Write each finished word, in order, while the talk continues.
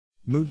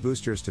Mood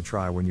boosters to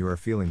try when you are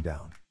feeling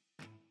down.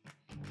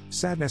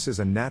 Sadness is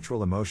a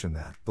natural emotion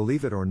that,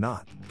 believe it or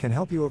not, can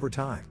help you over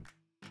time.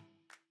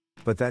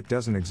 But that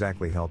doesn't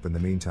exactly help in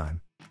the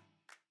meantime.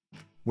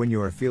 When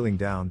you are feeling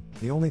down,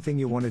 the only thing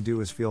you want to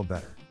do is feel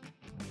better.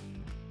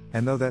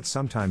 And though that's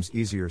sometimes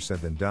easier said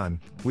than done,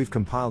 we've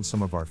compiled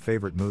some of our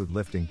favorite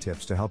mood-lifting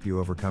tips to help you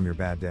overcome your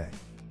bad day.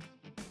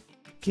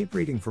 Keep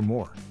reading for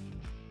more.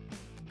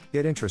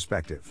 Get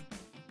introspective.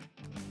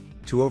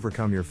 To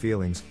overcome your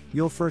feelings,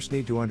 you'll first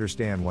need to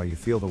understand why you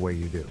feel the way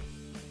you do.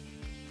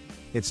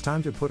 It's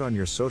time to put on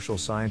your social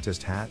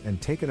scientist hat and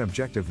take an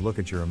objective look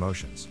at your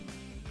emotions.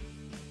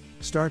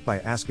 Start by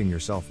asking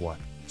yourself what,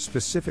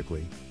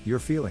 specifically, you're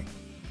feeling.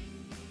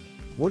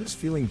 What does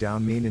feeling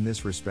down mean in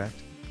this respect?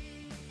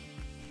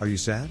 Are you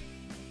sad?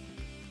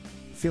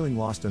 Feeling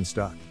lost and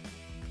stuck?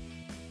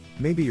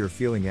 Maybe you're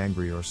feeling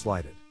angry or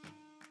slighted.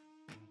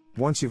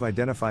 Once you've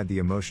identified the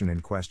emotion in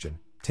question,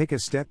 take a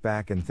step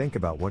back and think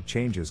about what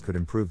changes could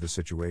improve the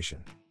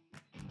situation.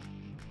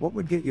 What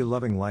would get you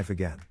loving life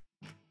again?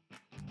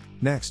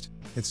 Next,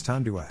 it's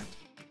time to act.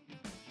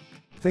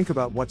 Think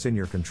about what's in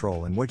your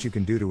control and what you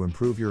can do to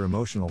improve your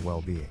emotional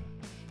well-being.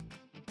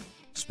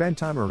 Spend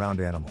time around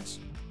animals.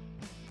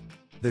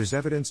 There's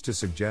evidence to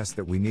suggest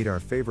that we need our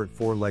favorite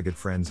four-legged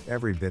friends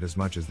every bit as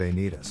much as they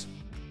need us.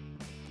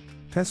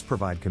 Pets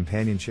provide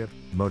companionship,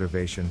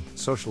 motivation,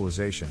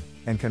 socialization,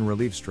 and can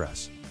relieve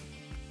stress.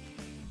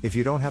 If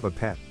you don't have a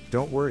pet,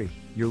 don't worry,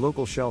 your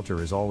local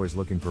shelter is always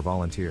looking for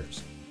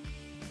volunteers.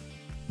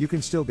 You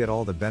can still get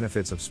all the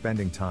benefits of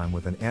spending time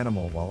with an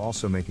animal while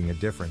also making a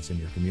difference in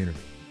your community.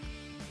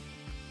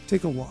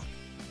 Take a walk.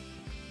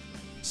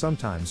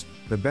 Sometimes,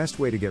 the best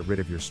way to get rid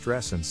of your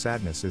stress and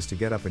sadness is to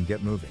get up and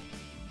get moving.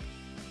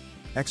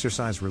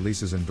 Exercise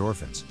releases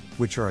endorphins,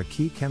 which are a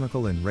key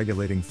chemical in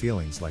regulating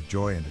feelings like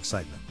joy and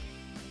excitement.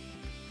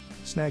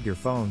 Snag your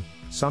phone,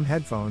 some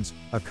headphones,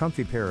 a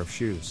comfy pair of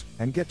shoes,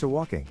 and get to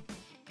walking.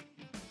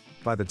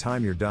 By the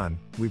time you're done,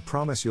 we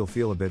promise you'll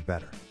feel a bit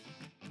better.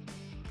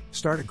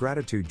 Start a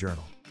gratitude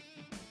journal.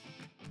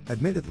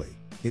 Admittedly,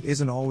 it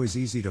isn't always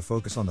easy to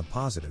focus on the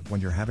positive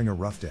when you're having a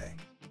rough day.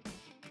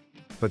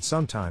 But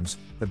sometimes,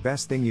 the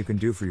best thing you can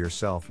do for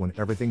yourself when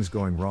everything's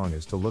going wrong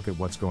is to look at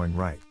what's going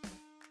right.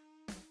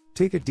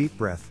 Take a deep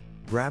breath,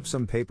 grab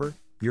some paper,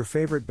 your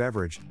favorite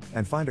beverage,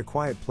 and find a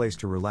quiet place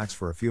to relax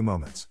for a few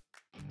moments.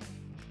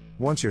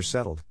 Once you're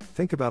settled,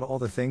 think about all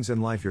the things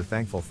in life you're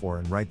thankful for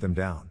and write them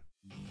down.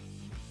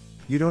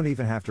 You don't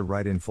even have to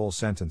write in full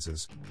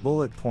sentences,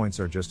 bullet points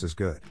are just as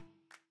good.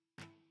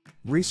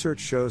 Research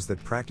shows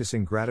that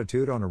practicing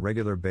gratitude on a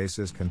regular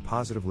basis can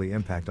positively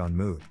impact on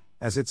mood,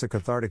 as it's a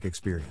cathartic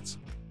experience.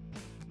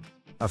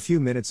 A few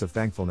minutes of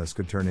thankfulness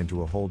could turn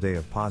into a whole day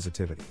of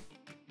positivity.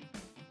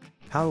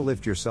 How to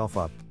lift yourself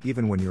up,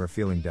 even when you are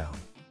feeling down.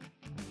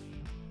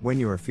 When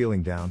you are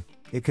feeling down,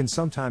 it can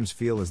sometimes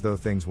feel as though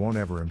things won't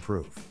ever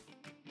improve.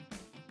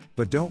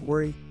 But don't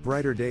worry,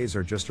 brighter days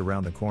are just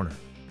around the corner.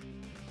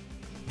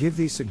 Give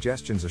these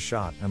suggestions a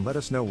shot and let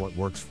us know what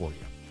works for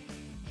you.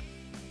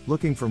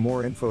 Looking for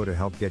more info to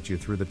help get you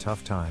through the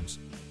tough times?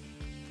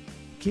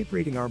 Keep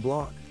reading our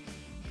blog.